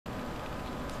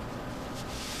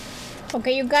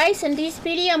Okay, you guys, in this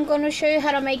video I'm going to show you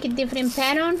how to make a different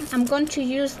pattern. I'm going to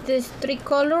use these 3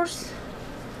 colors,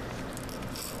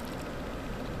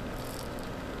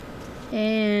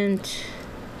 and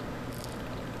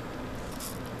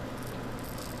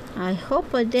I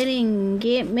hope I didn't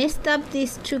get messed up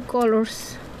these 2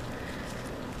 colors.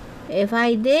 If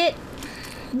I did,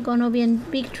 I'm gonna be in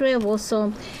big trouble.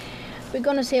 So we're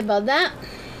gonna see about that.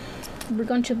 We're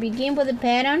going to begin with the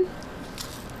pattern.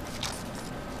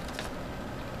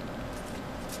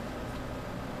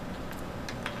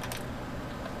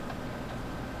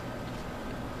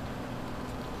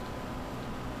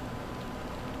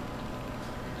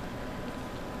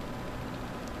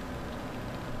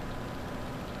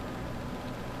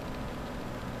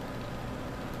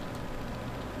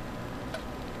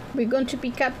 We're going to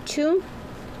pick up 2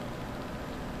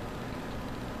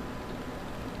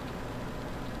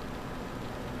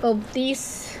 of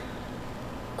this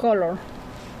color.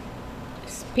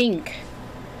 It's pink.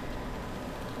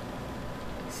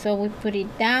 So we put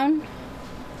it down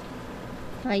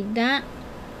like that,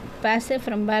 pass it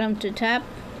from bottom to top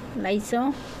like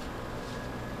so.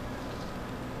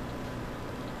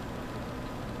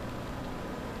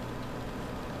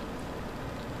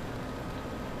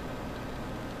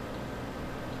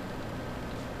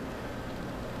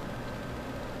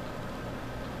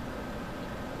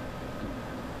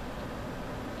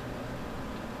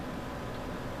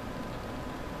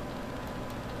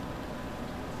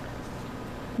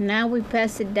 Now we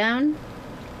pass it down.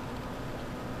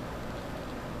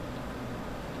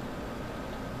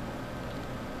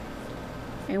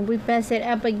 And we pass it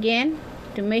up again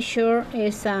to make sure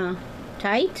it's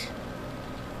tight,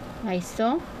 like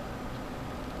so.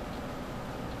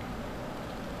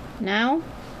 Now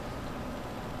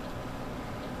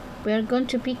we're going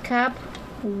to pick up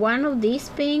one of these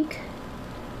pink,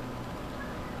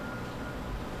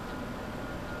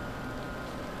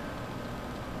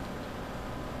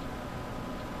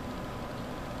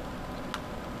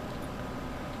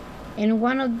 and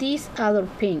one of these other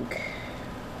pink.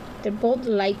 They're both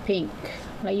light pink,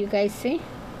 like you guys see.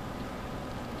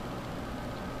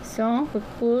 So we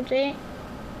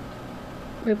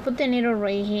put the needle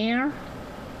right here,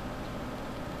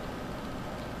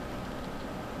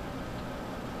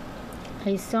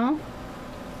 like so.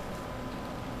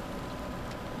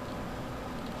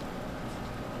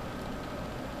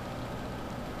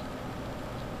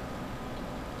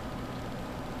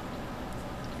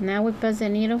 Now we pass the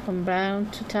needle from bottom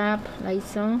to top, like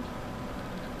so.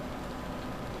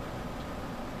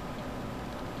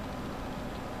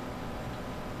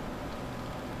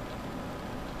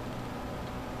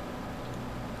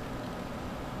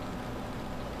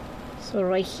 So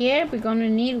right here we're gonna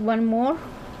need one more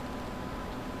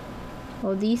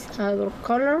of this other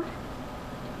color,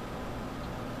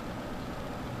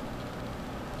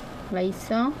 like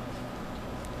so.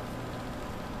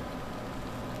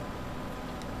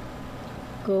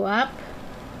 Go up.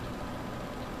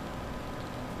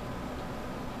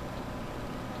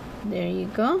 There you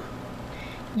go.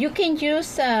 You can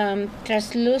use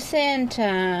translucent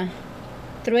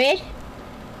thread,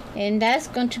 and that's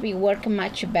going to be working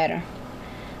much better.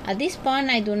 At this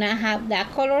point I do not have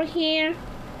that color here,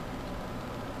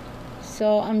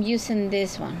 so I'm using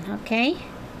this one. Okay,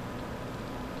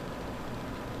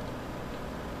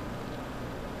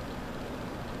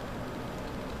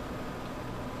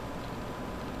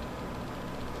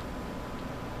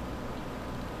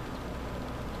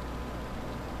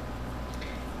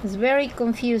 it's very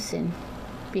confusing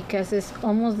because it's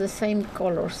almost the same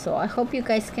color, so I hope you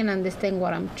guys can understand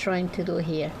what I'm trying to do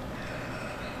here.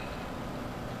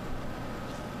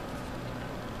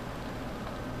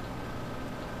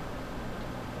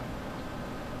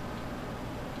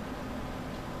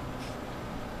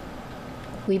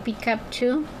 We pick up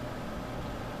 2.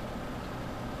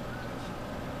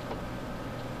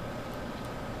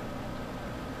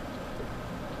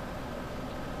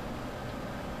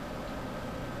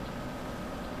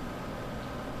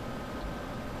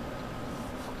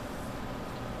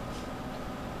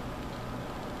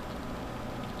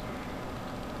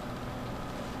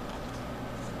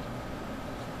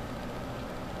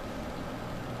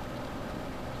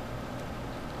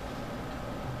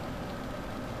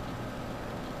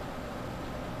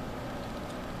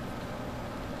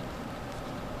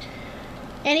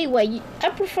 Anyway, I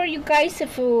prefer you guys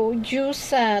if you use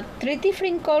 3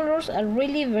 different colors, a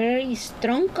really very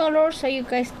strong color, so you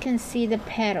guys can see the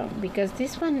pattern, because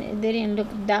this one didn't look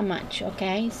that much.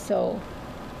 Okay, so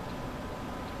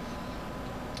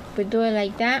we do it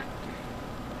like that.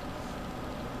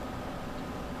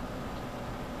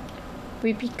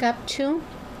 We pick up 2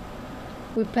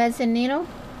 We pass the needle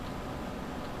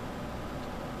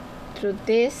through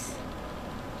this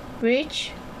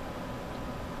bridge,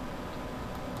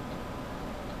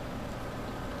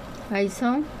 like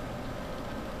so.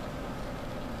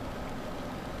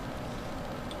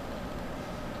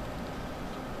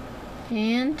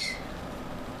 And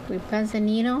we pass the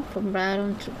needle from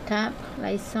bottom to top,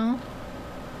 like so.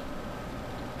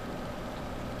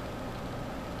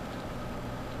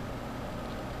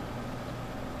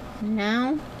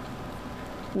 Now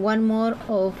one more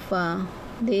of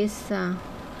this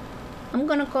I'm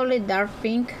gonna call it dark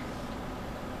pink.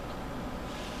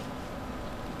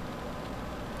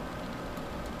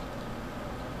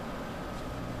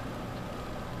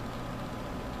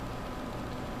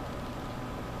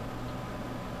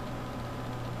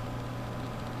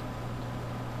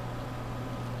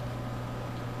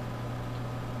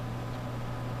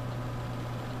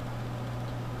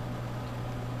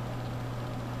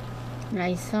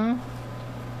 Like so.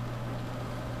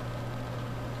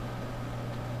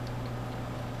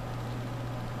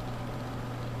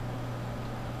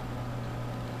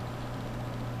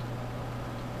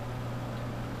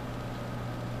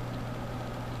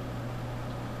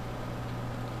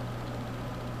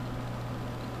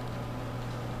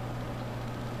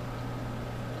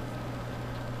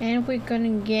 And we're gonna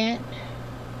get,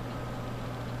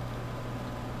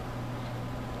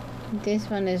 this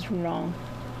one is wrong.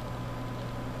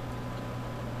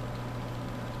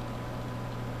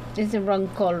 It's the wrong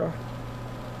color.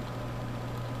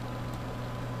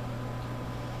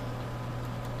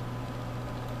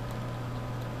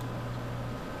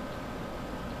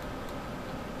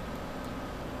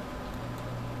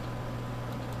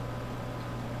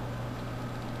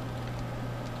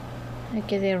 I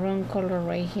get the wrong color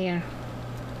right here.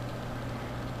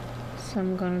 So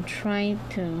I'm gonna try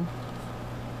to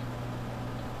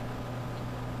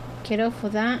get off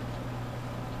of that.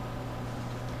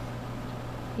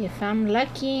 If I'm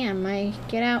lucky, I might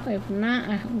get out. If not,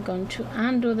 I'm going to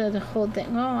undo the whole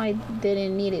thing. Oh, I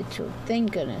didn't need it to.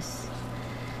 Thank goodness.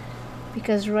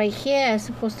 Because right here, I'm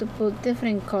supposed to put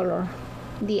different color.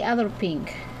 The other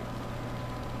pink.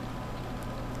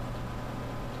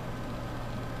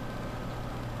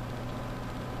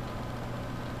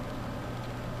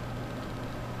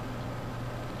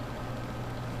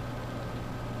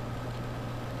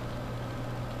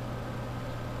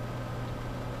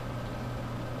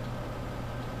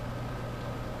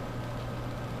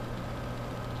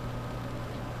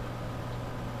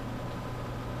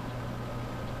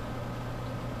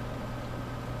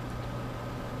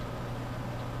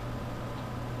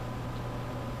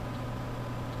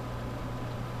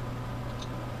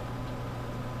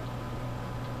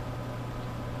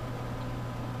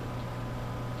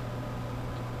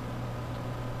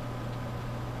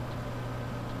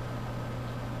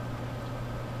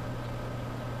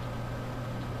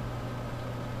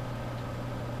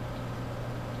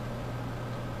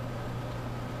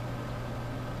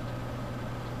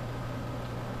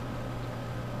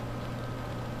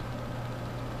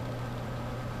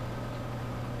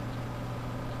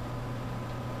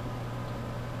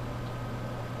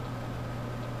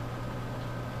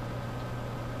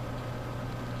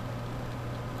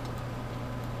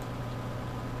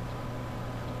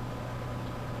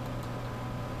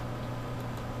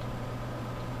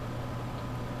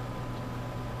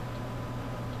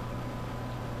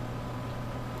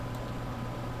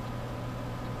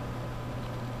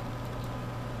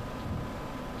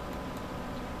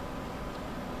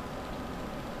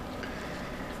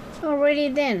 Already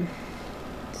then,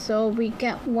 so we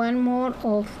got one more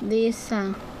of this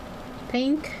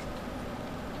pink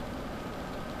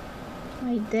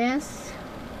like this.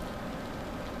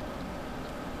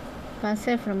 Pass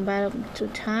it from bottom to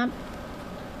top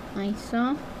like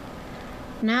so.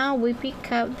 Now we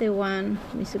pick up the one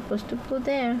we're supposed to put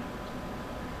there,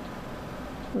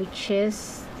 which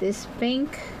is this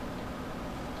pink.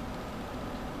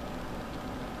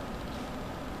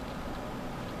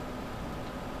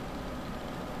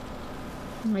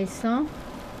 Like so,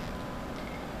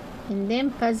 and then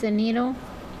pass the needle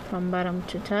from bottom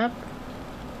to top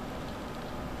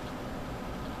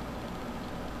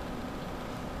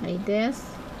like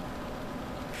this.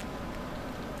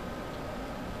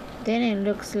 Then it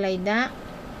looks like that.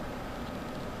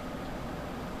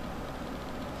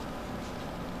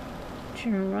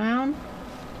 Turn around.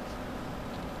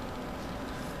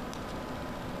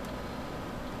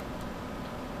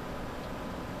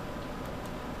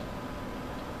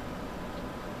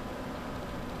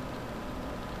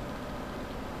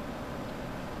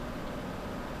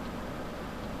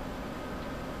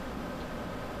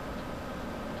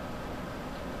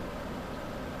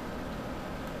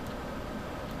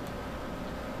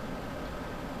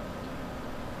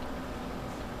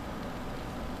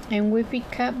 and we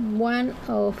pick up one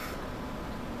of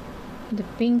the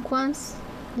pink ones,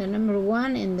 the number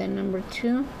 1 and the number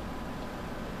 2,